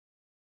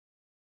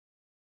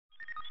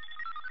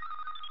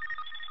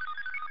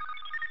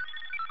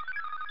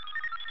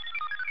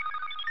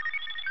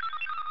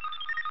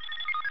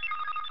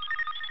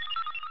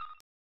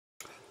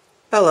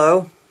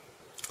Hello,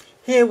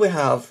 here we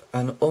have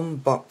an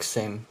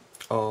unboxing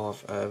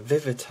of a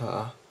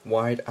Vivitar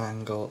wide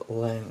angle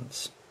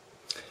lens.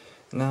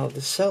 Now the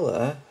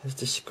seller has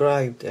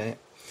described it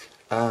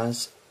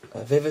as a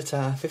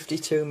Vivitar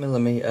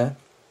 52mm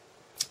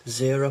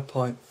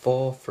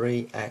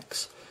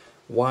 0.43x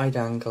wide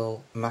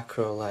angle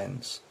macro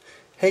lens,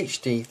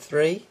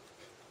 HD3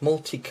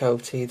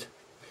 multi-coated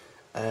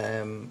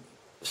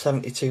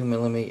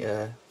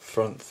 72mm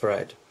front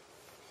thread.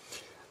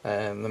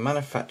 The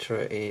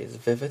manufacturer is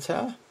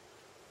Vivitar.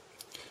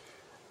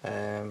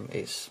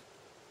 It's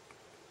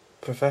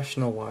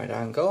professional wide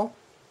angle,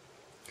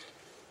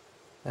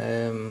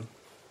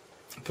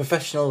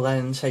 professional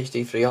lens,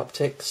 HD3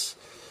 optics,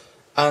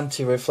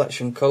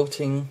 anti-reflection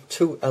coating,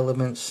 2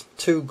 elements,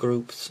 2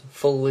 groups,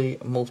 fully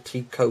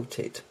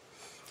multi-coated,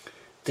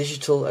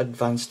 digital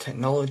advanced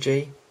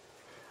technology,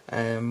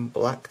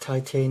 black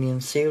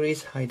titanium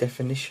series, high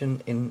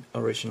definition in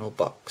original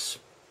box.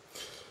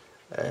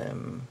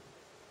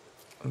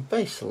 And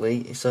basically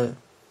it's a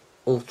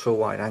ultra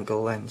wide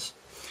angle lens,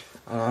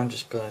 and I'm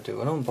just going to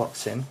do an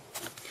unboxing.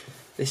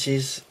 This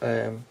is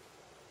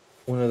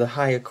one of the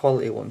higher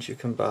quality ones you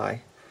can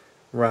buy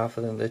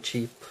rather than the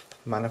cheap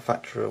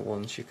manufacturer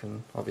ones you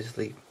can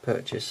obviously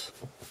purchase.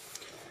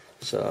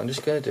 So I'm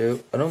just going to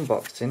do an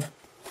unboxing.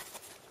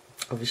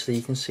 Obviously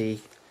you can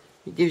see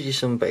it gives you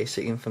some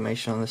basic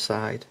information on the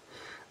side.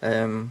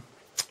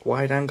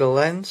 Wide angle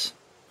lens,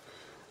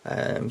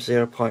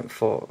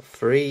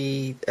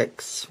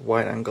 0.43x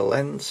wide angle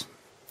lens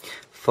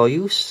for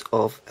use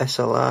of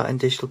SLR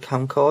and digital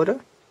camcorder,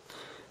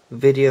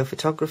 video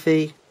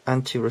photography,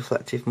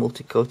 anti-reflective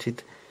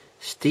multi-coated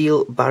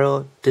steel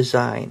barrel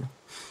design,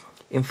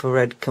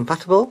 infrared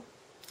compatible,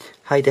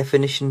 high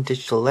definition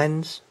digital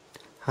lens,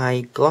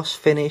 high gloss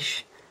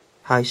finish,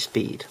 high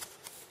speed.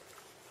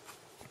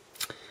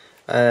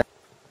 The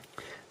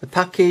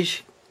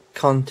package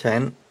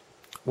content: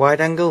 wide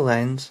angle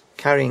lens,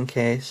 carrying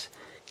case,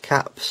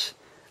 caps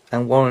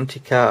and warranty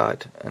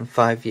card, and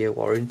 5-year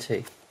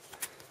warranty.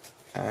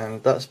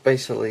 And that's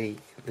basically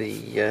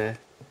the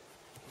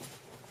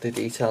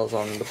details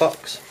on the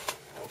box.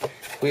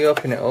 If we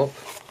open it up,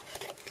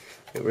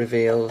 it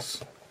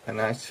reveals a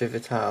nice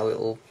Vivitar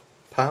little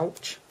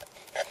pouch.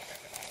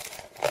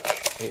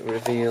 It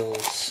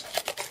reveals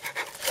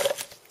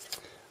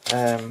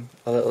a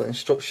little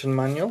instruction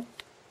manual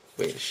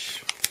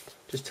which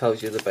just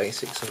tells you the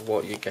basics of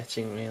what you're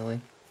getting really.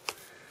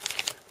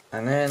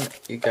 And then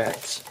you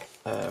get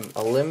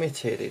a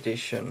limited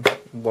edition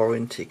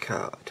warranty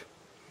card.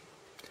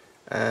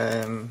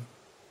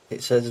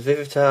 It says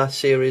Vivitar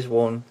Series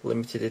 1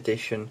 limited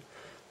edition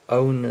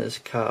owner's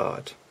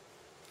card,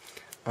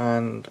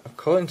 and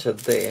according to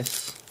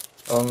this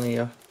only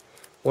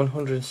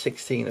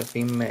 116 have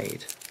been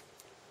made.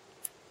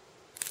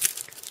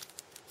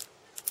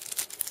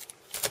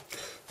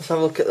 Let's have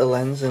a look at the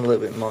lens in a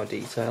little bit more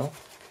detail.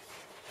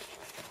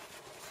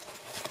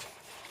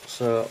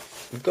 So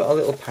we've got a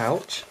little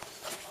pouch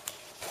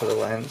for the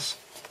lens.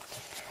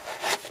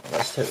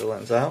 Let's take the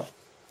lens out,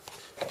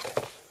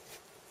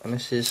 and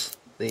this is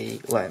the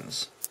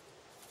lens.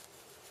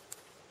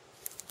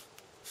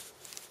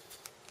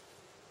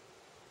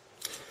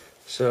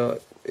 So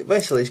it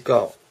basically has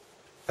got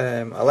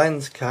a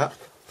lens cap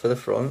for the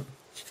front,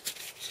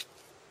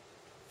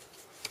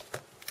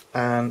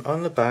 and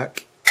on the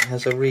back it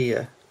has a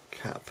rear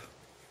cap.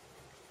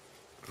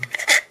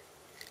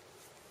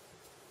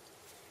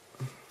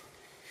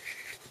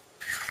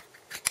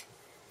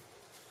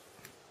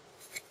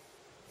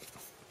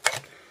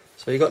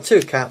 So you've got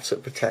 2 caps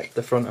that protect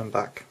the front and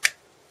back,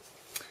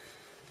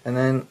 and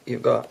then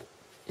you've got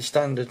your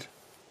standard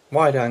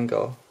wide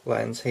angle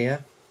lens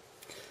here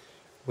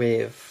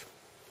with,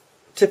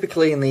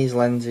 typically in these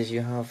lenses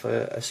you have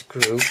a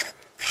screw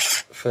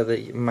for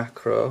the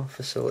macro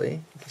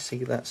facility. You can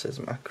see that says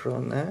macro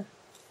on there,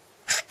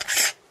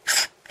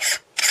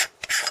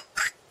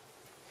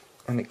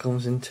 and it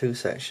comes in 2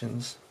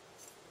 sections,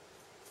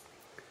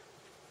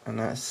 and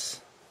that's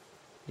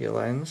your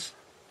lens.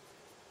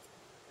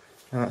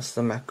 And that's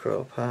the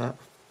macro part,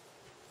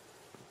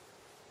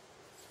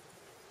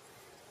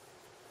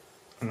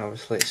 and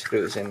obviously it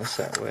screws in the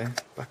set way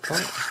back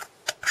on.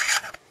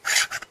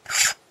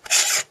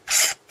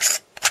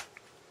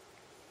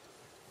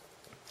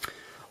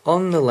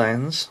 On the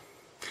lens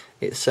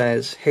it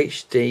says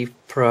HD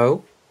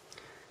Pro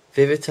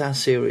Vivitar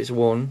Series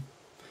 1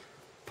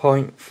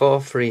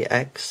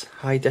 0.43x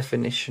high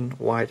definition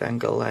wide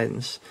angle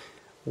lens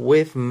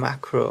with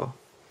macro,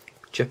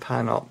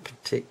 Japan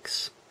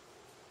optics.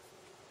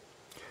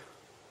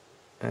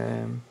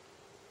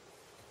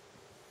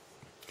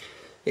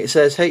 It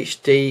says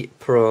HD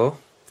Pro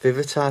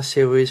Vivitar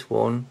Series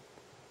 1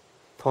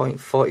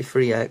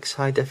 0.43x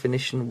high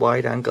definition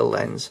wide angle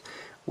lens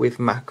with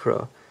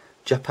macro,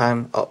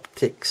 Japan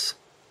optics.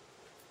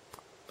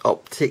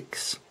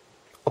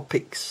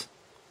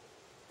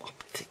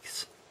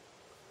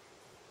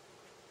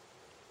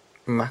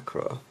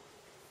 Macro.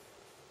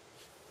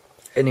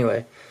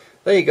 Anyway,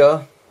 there you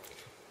go.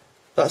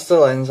 that's the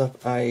lens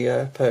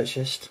I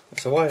purchased.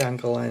 It's a wide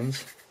angle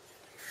lens.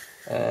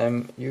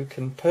 You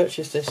can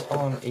purchase this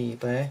on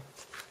eBay.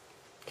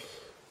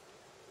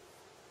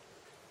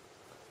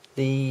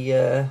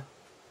 The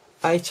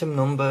item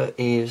number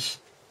is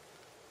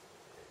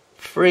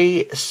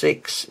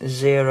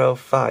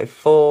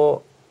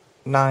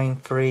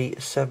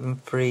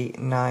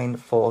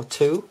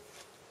 3605493733942.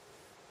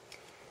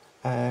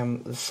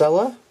 The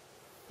seller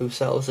who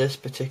sells this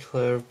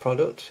particular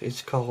product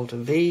is called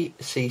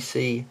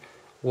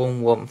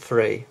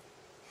VCC113.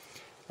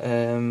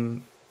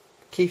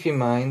 Keep in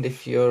mind,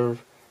 if you're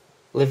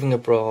living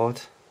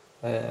abroad,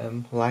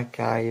 like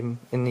I am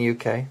in the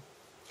UK,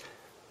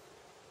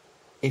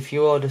 if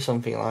you order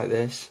something like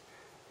this,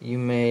 you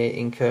may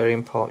incur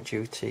import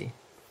duty.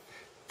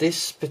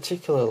 This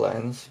particular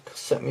lens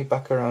set me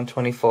back around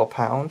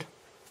 £24,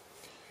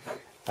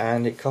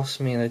 and it cost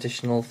me an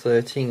additional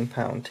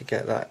 £13 to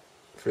get that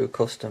through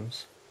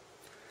customs.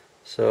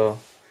 So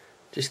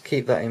just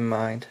keep that in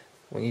mind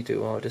when you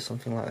do order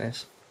something like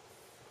this.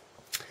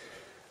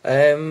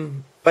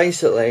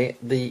 Basically,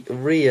 the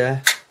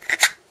rear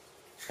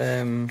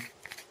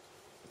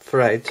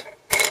thread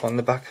on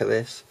the back of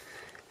this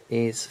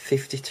is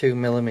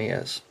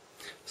 52mm,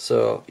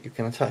 so you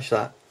can attach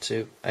that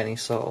to any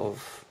sort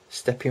of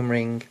stepping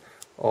ring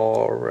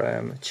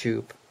or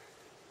tube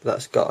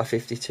that's got a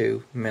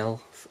 52mm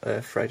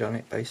thread on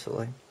it.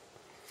 Basically,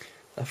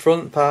 the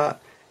front part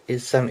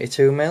is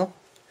 72mm,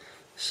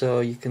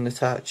 so you can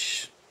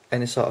attach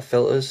any sort of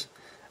filters.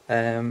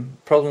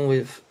 Problem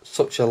with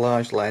such a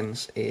large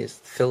lens is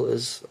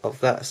filters of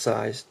that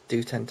size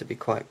do tend to be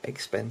quite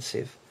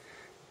expensive.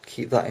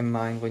 Keep that in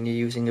mind when you're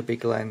using a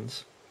big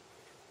lens.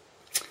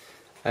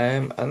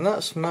 And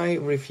that's my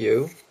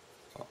review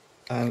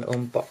and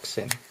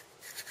unboxing.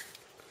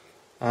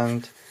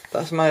 And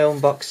that's my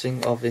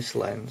unboxing of this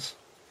lens.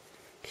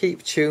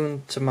 Keep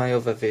tuned to my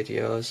other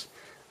videos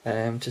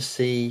to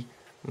see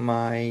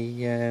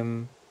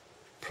my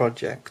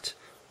project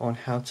on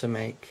how to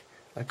make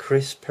a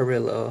crisp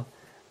Pirillo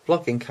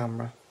vlogging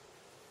camera.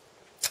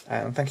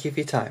 Thank you for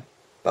your time.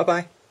 Bye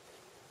bye.